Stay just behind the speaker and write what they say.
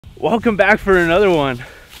Welcome back for another one.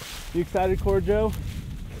 You excited, Corjo?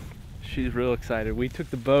 She's real excited. We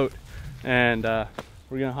took the boat and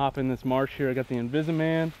we're gonna hop in this marsh here. I got the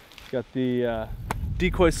Invisiman, got the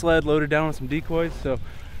decoy sled loaded down with some decoys. So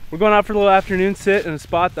we're going out for a little afternoon sit in a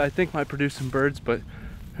spot that I think might produce some birds, but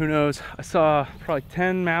who knows. I saw probably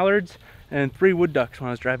 10 mallards and 3 wood ducks when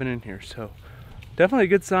I was driving in here. So definitely a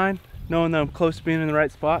good sign, knowing that I'm close to being in the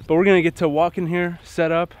right spot. But we're gonna get to walk in here,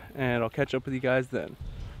 set up, and I'll catch up with you guys then.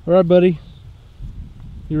 All right, buddy.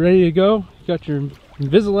 You ready to go? You got your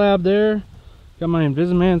Invisilab there. Got my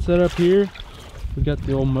Invisiman set up here. We got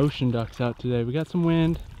the old motion ducks out today. We got some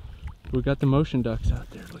wind. We got the motion ducks out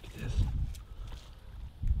there. Look at this.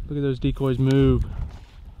 Look at those decoys move.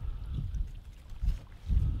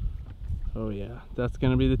 Oh yeah, that's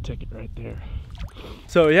gonna be the ticket right there.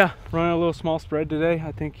 So yeah, running a little small spread today.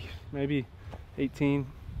 I think maybe 18,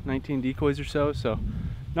 19 decoys or so. So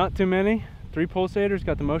not too many. 3 pulsators,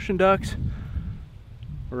 got the motion ducks.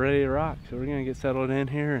 We're ready to rock. So we're gonna get settled in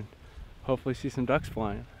here and hopefully see some ducks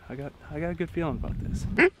flying. I got a good feeling about this.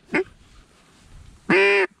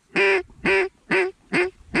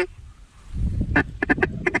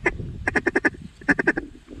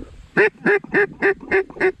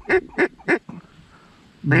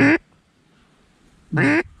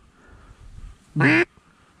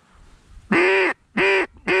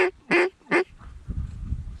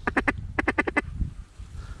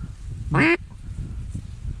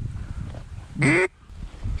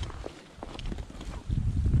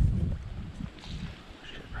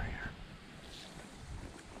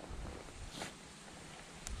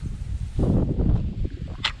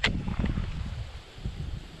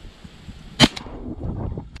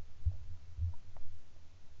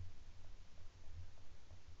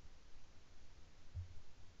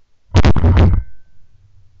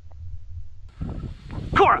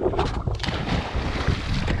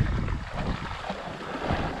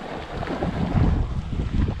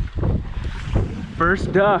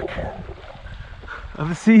 First duck of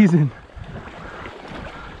the season.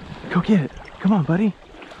 Go get it. Come on, buddy.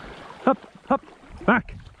 Up, up,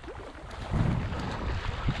 back.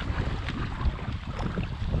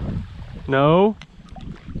 No.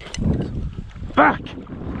 Back.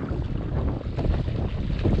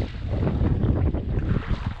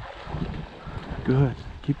 Good.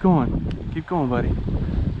 Keep going. Keep going, buddy.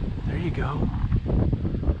 There you go.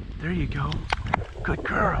 There you go. Good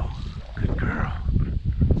girl. Good girl.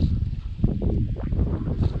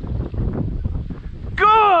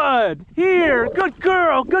 Good! Here! Good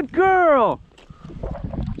girl! Good girl!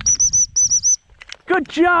 Good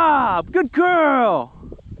job! Good girl!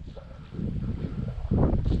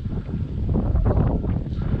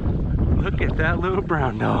 Look at that little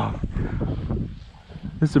brown dog.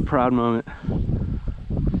 This is a proud moment.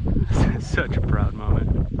 This is such a proud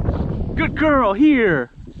moment. Good girl!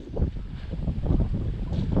 Here!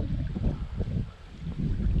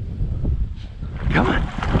 Come on!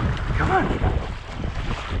 Come on!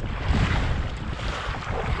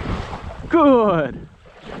 Good!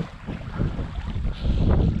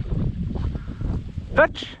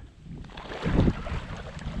 Fetch!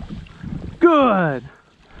 Good!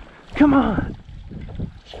 Come on!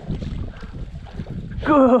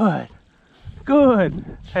 Good!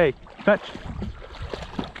 Good! Hey, fetch!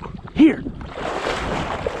 Here!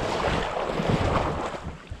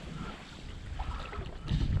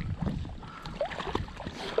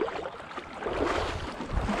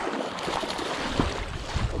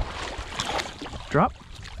 Drop.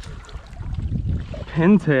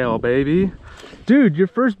 Pintail, baby. Dude, your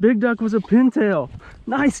first big duck was a pintail.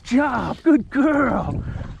 Nice job. Good girl.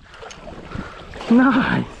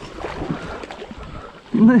 Nice.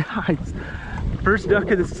 Nice. First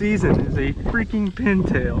duck of the season is a freaking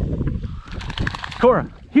pintail.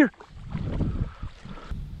 Cora, here.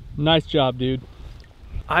 Nice job, dude.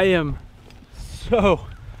 I am so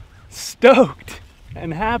stoked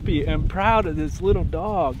and happy and proud of this little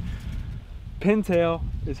dog. Pintail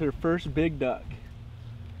is her first big duck.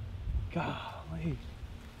 Golly.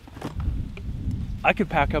 I could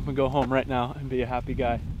pack up and go home right now and be a happy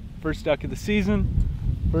guy. First duck of the season,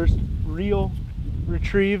 first real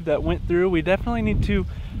retrieve that went through. We definitely need to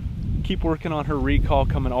keep working on her recall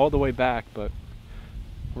coming all the way back, but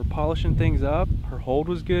we're polishing things up. Her hold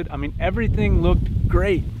was good. I mean, everything looked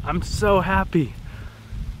great. I'm so happy.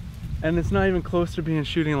 And it's not even close to being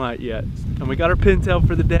shooting light yet. And we got our pintail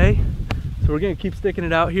for the day. So we're gonna keep sticking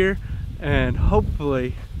it out here and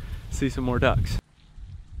hopefully see some more ducks.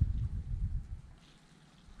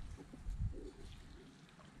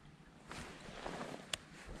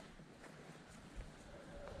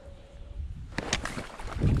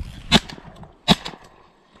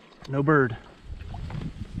 No bird.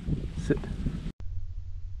 Sit.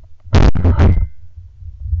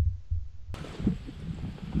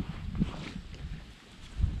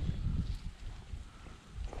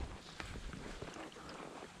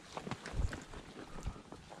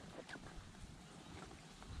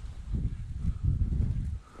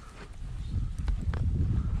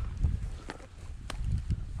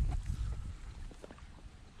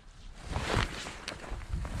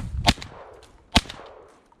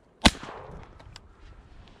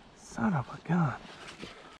 Son of a gun.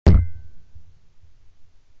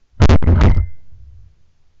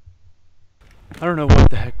 I don't know what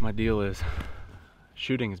the heck my deal is.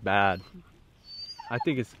 Shooting is bad.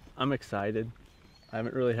 I'm excited. I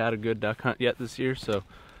haven't really had a good duck hunt yet this year, so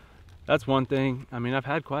that's one thing. I mean, I've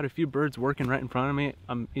had quite a few birds working right in front of me.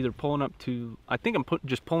 I'm either pulling up too, I think I'm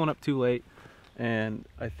just pulling up too late, and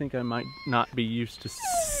I think I might not be used to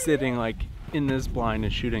sitting like in this blind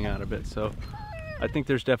and shooting out of it. So I think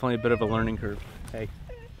there's definitely a bit of a learning curve. Hey,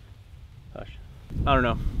 hush. I don't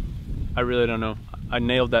know. I really don't know. I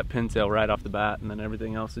nailed that pintail right off the bat, and then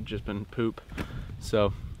everything else had just been poop.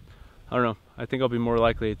 So I don't know. I think I'll be more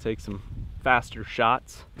likely to take some faster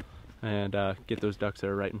shots and get those ducks that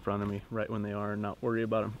are right in front of me right when they are, and not worry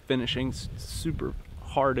about them finishing super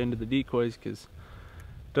hard into the decoys, because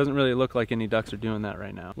it doesn't really look like any ducks are doing that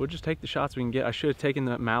right now. We'll just take the shots we can get. I should have taken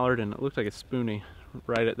that mallard, and it looked like a spoonie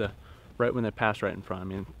right when they passed right in front of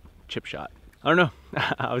me. Chip shot. I don't know.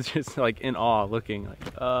 I was just like in awe, looking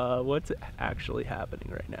like, what's actually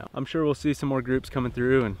happening right now? I'm sure we'll see some more groups coming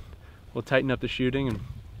through, and we'll tighten up the shooting and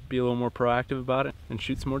be a little more proactive about it and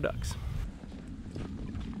shoot some more ducks.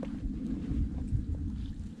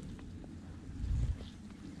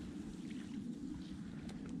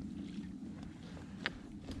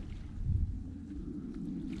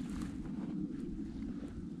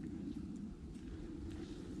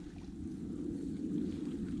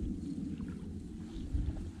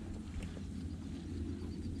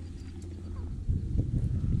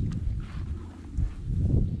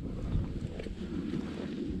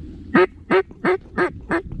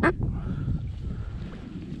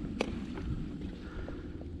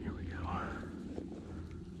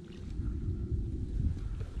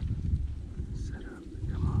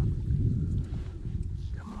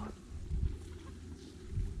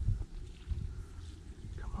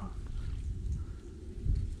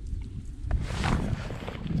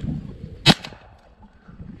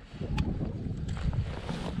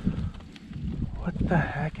 What the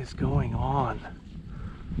heck is going on?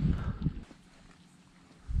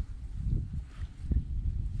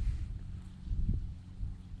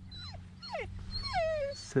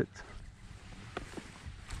 Sit.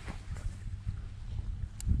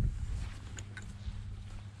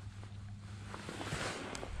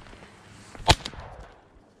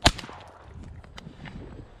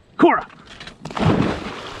 Cora!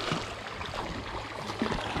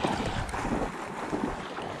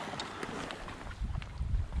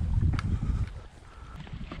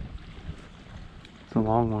 It's a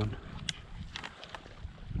long one.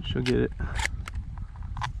 She'll get it.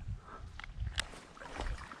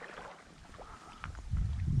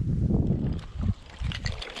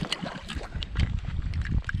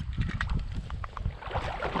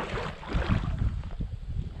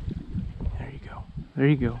 There you go. There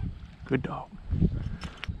you go. Good dog.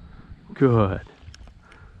 Good.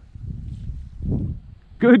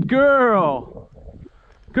 Good girl.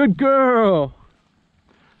 Good girl.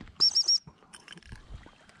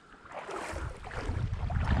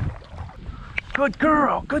 Good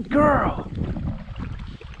girl, good girl.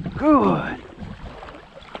 Good.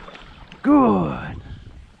 Good.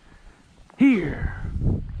 Here.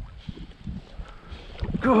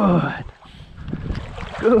 Good.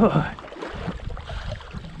 Good.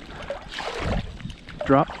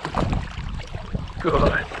 Drop.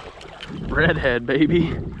 Good. Redhead,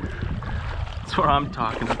 baby. That's what I'm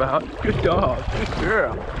talking about. Good dog. Good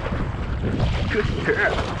girl. Good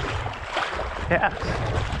girl. Yes.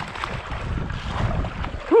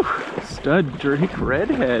 Whew. Stud Drake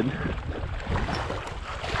redhead.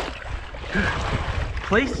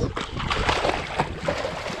 Place.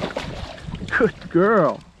 Good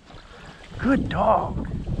girl. Good dog.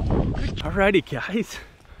 Alrighty, guys.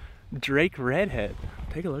 Drake redhead.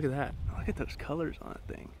 Take a look at that. Look at those colors on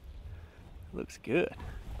that thing. It looks good.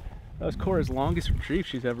 That was Cora's longest retrieve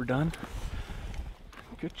she's ever done.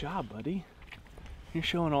 Good job, buddy. You're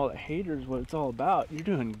showing all the haters what it's all about. You're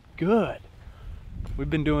doing good. We've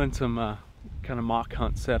been doing some kind of mock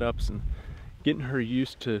hunt setups and getting her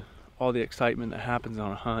used to all the excitement that happens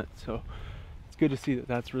on a hunt. So it's good to see that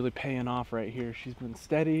that's really paying off right here. She's been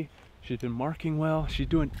steady. She's been marking well. She's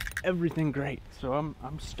doing everything great. So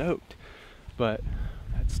I'm stoked. But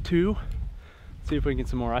that's 2. Let's see if we can get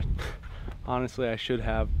some more. Honestly, I should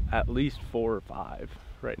have at least 4 or 5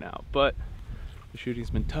 right now, but the shooting's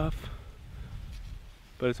been tough.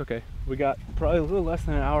 But it's okay. We got probably a little less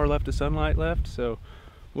than an hour left of sunlight left, so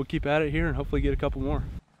we'll keep at it here and hopefully get a couple more.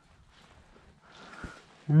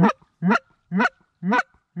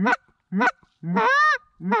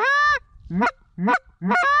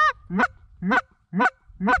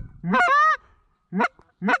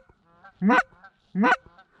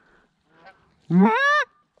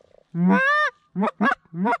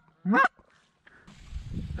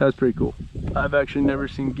 That's pretty cool. I've actually never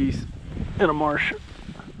seen geese in a marsh,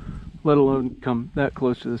 let alone come that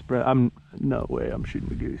close to this spread. No way I'm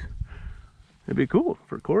shooting a goose. It'd be cool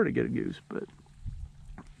for Cora to get a goose, but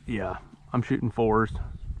yeah, I'm shooting 4s.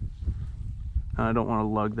 I don't want to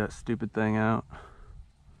lug that stupid thing out.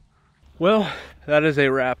 Well, that is a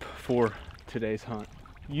wrap for today's hunt.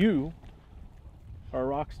 You are a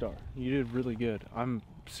rock star. You did really good. I'm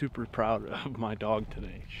super proud of my dog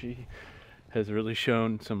today. She has really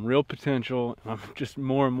shown some real potential, and I'm just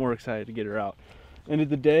more and more excited to get her out. End of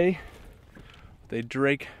the day, a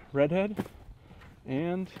Drake redhead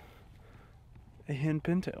and a hen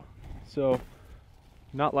pintail. So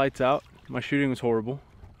not lights out. My shooting was horrible.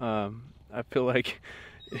 I feel like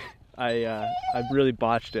I really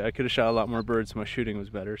botched it. I could have shot a lot more birds so my shooting was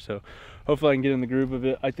better. So hopefully I can get in the groove of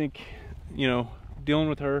it. I think, you know, dealing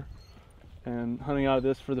with her and hunting out of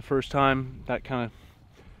this for the first time, that kind of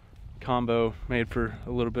combo made for a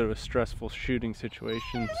little bit of a stressful shooting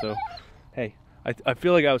situation. So hey, I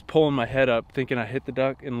feel like I was pulling my head up thinking I hit the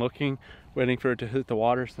duck and looking, waiting for it to hit the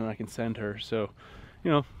water so then I can send her. So, you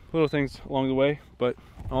know, little things along the way, but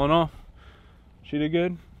all in all, she did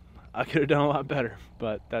good. I could have done a lot better,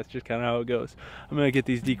 but that's just kind of how it goes. I'm gonna get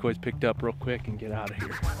these decoys picked up real quick and get out of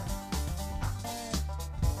here.